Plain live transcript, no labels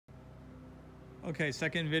Okay,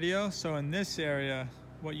 second video. So in this area,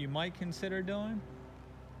 what you might consider doing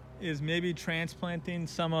is maybe transplanting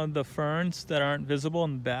some of the ferns that aren't visible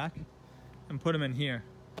in the back and put them in here.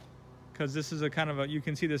 Because this is a kind of a, you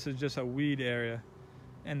can see this is just a weed area.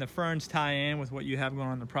 And the ferns tie in with what you have going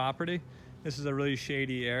on the property. This is a really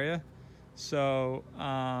shady area. So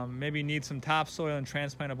maybe you need some topsoil and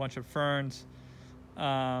transplant a bunch of ferns.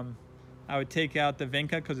 I would take out the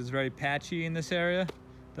vinca because it's very patchy in this area.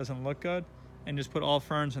 Doesn't look good. And just put all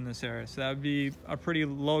ferns in this area. So that would be a pretty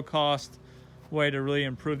low cost way to really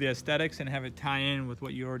improve the aesthetics and have it tie in with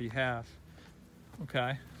what you already have.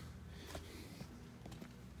 Okay.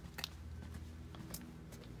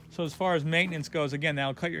 So as far as maintenance goes, again,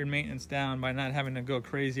 that'll cut your maintenance down by not having to go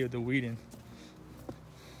crazy with the weeding.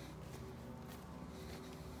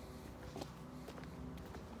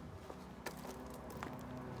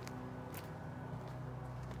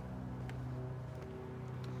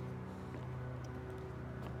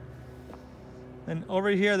 And over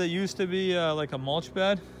here, there used to be like a mulch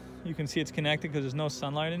bed. You can see it's connected because there's no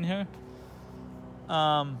sunlight in here.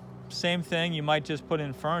 Same thing, you might just put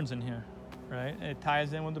in ferns in here, right? It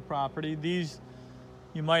ties in with the property. These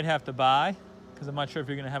you might have to buy because I'm not sure if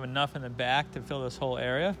you're gonna have enough in the back to fill this whole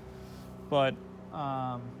area. But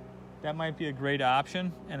that might be a great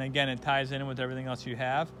option. And again, it ties in with everything else you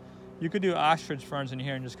have. You could do ostrich ferns in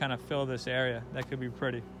here and just kind of fill this area. That could be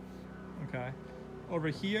pretty, okay? Over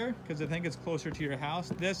here, because I think it's closer to your house,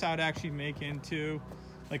 this I would actually make into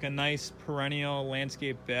like a nice perennial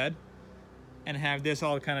landscape bed and have this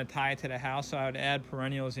all kind of tie to the house. So I would add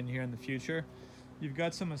perennials in here in the future. You've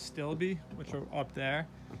got some astilbe, which are up there,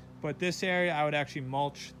 but this area I would actually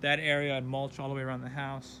mulch. That area I'd mulch all the way around the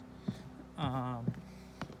house.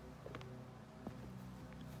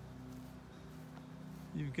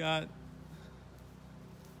 You've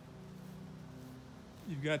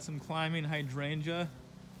got some climbing hydrangea,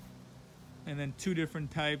 and then two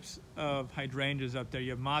different types of hydrangeas up there.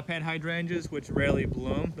 You have mophead hydrangeas, which rarely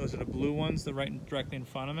bloom. Those are the blue ones, they're right directly in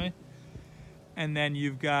front of me. And then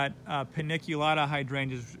you've got paniculata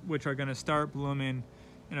hydrangeas, which are gonna start blooming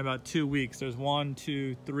in about 2 weeks. There's 1,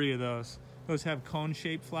 2, 3 of those. Those have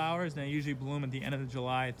cone-shaped flowers, and they usually bloom at the end of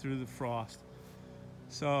July through the frost.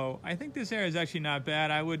 So I think this area is actually not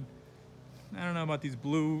bad. I don't know about the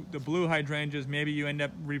blue hydrangeas. Maybe you end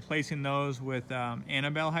up replacing those with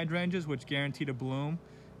Annabelle hydrangeas, which guarantee to bloom,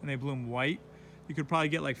 and they bloom white. You could probably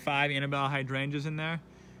get like 5 Annabelle hydrangeas in there,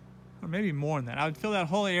 or maybe more than that. I would fill that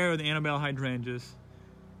whole area with Annabelle hydrangeas.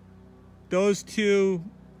 Those two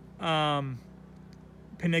paniculata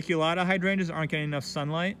hydrangeas aren't getting enough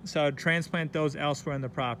sunlight, so I would transplant those elsewhere in the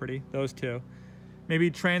property, those two.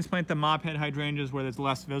 Maybe transplant the mophead hydrangeas where it's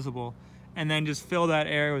less visible, and then just fill that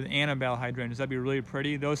area with Annabelle hydrangeas. That'd be really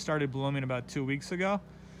pretty. Those started blooming about 2 weeks ago.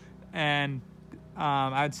 And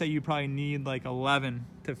I'd say you probably need like 11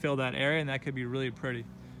 to fill that area, and that could be really pretty.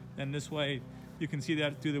 And this way, you can see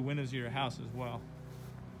that through the windows of your house as well.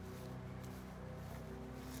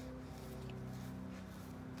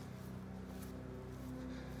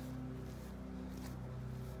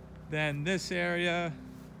 Then this area,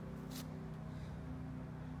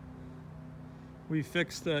 we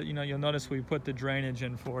fixed the, you'll notice we put the drainage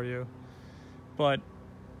in for you, but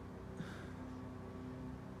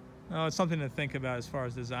it's something to think about as far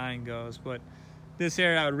as design goes. But this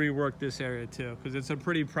area, I would rework this area too, because it's a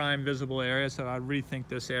pretty prime visible area, so I'd rethink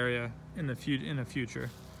this area in the future.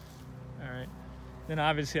 All right. Then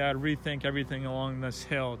obviously I'd rethink everything along this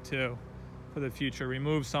hill too for the future.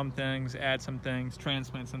 Remove some things, add some things,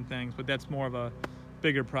 transplant some things, but that's more of a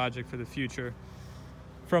bigger project for the future.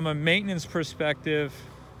 From a maintenance perspective,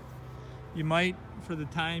 you might, for the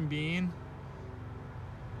time being,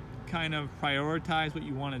 kind of prioritize what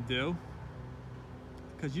you want to do,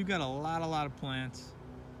 because you've got a lot of plants.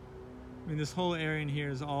 I mean, this whole area in here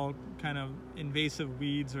is all kind of invasive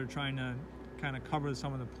weeds are trying to kind of cover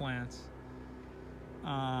some of the plants.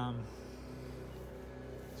 So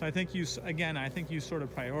I think you sort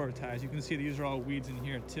of prioritize. You can see these are all weeds in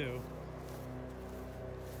here too.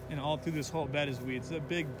 And all through this whole bed is weeds. It's a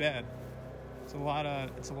big bed. It's a lot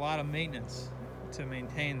of maintenance to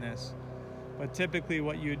maintain this. But typically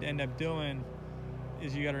what you'd end up doing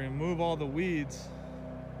is you got to remove all the weeds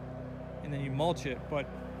and then you mulch it. But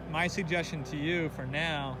my suggestion to you for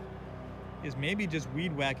now is maybe just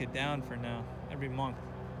weed whack it down for now every month.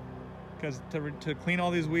 Because to clean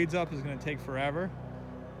all these weeds up is going to take forever.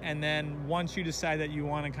 And then once you decide that you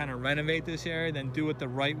want to kind of renovate this area, then do it the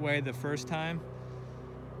right way the first time,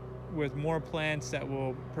 with more plants that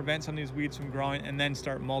will prevent some of these weeds from growing, and then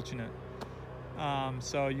start mulching it.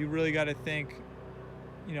 So you really got to think,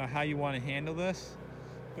 how you want to handle this.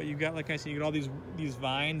 But you got, like I said, you got all these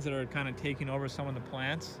vines that are kind of taking over some of the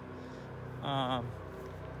plants. A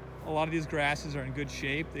lot of these grasses are in good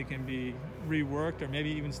shape. They can be reworked or maybe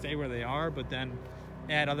even stay where they are, but then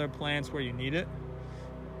add other plants where you need it.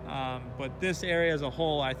 But this area as a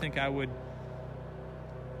whole, I think I would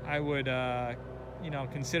you know,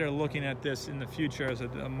 consider looking at this in the future as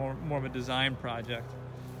a more of a design project.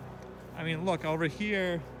 I mean, look over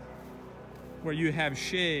here where you have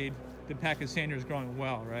shade, the Pachysandra is growing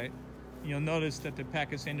well, right? You'll notice that the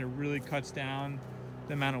Pachysandra really cuts down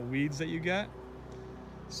the amount of weeds that you get.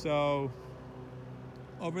 So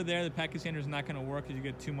over there, the Pachysandra is not going to work because you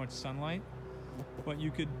get too much sunlight. But we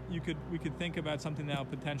could think about something that will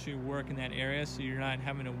potentially work in that area, so you're not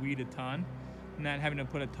having to weed a ton, not having to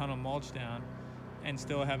put a ton of mulch down, and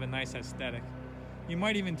still have a nice aesthetic. You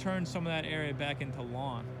might even turn some of that area back into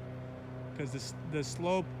lawn, because the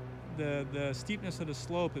slope, the steepness of the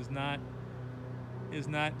slope is not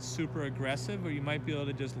super aggressive, or you might be able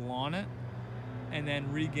to just lawn it and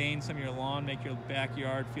then regain some of your lawn, make your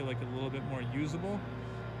backyard feel like a little bit more usable.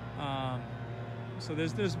 So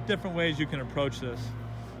there's different ways you can approach this.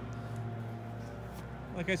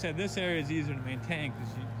 Like I said, this area is easier to maintain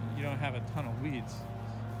because you don't have a ton of weeds.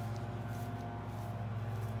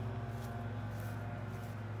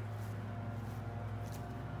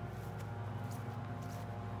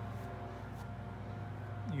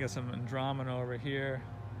 You got some Andromeda over here.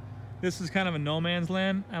 This is kind of a no man's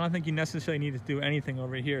land. I don't think you necessarily need to do anything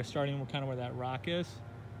over here, starting with kind of where that rock is.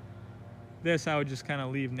 This I would just kind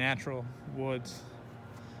of leave natural woods.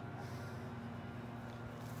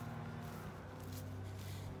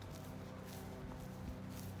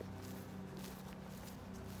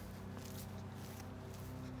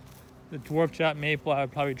 The dwarf jat maple I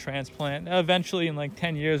would probably transplant. Eventually in like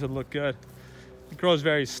 10 years it would look good. It grows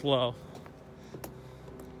very slow.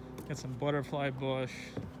 Got some butterfly bush.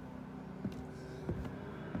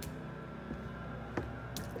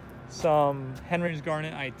 Some Henry's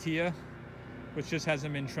Garnet Itea, which just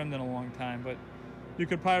hasn't been trimmed in a long time, but you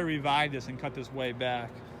could probably revive this and cut this way back.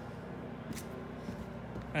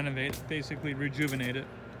 Renovate, basically rejuvenate it.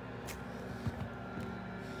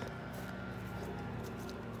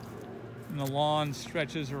 And the lawn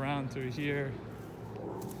stretches around through here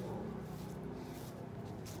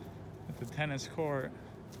at the tennis court.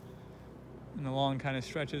 And the lawn kind of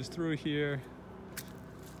stretches through here.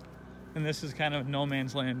 And this is kind of no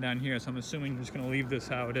man's land down here, so I'm assuming you're just going to leave this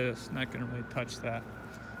how it is. Not going to really touch that.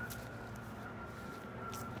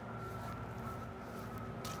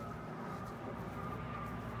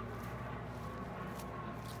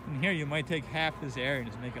 And here you might take half this area and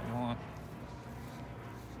just make it lawn.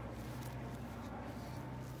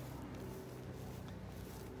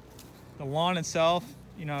 The lawn itself,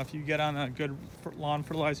 you know, if you get on a good lawn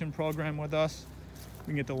fertilizing program with us, we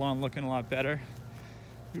can get the lawn looking a lot better.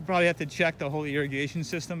 We probably have to check the whole irrigation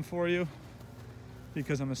system for you,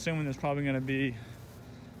 because I'm assuming there's probably going to be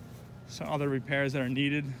some other repairs that are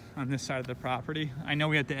needed on this side of the property. I know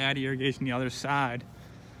we have to add irrigation the other side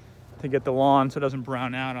to get the lawn so it doesn't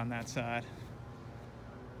brown out on that side.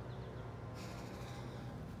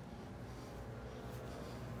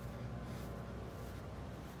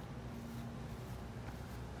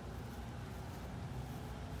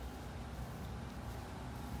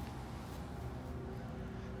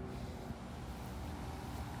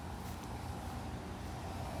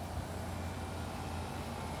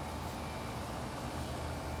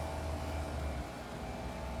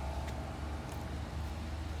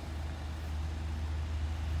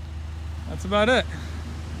 That's about it.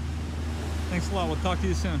 Thanks a lot. We'll talk to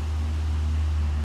you soon.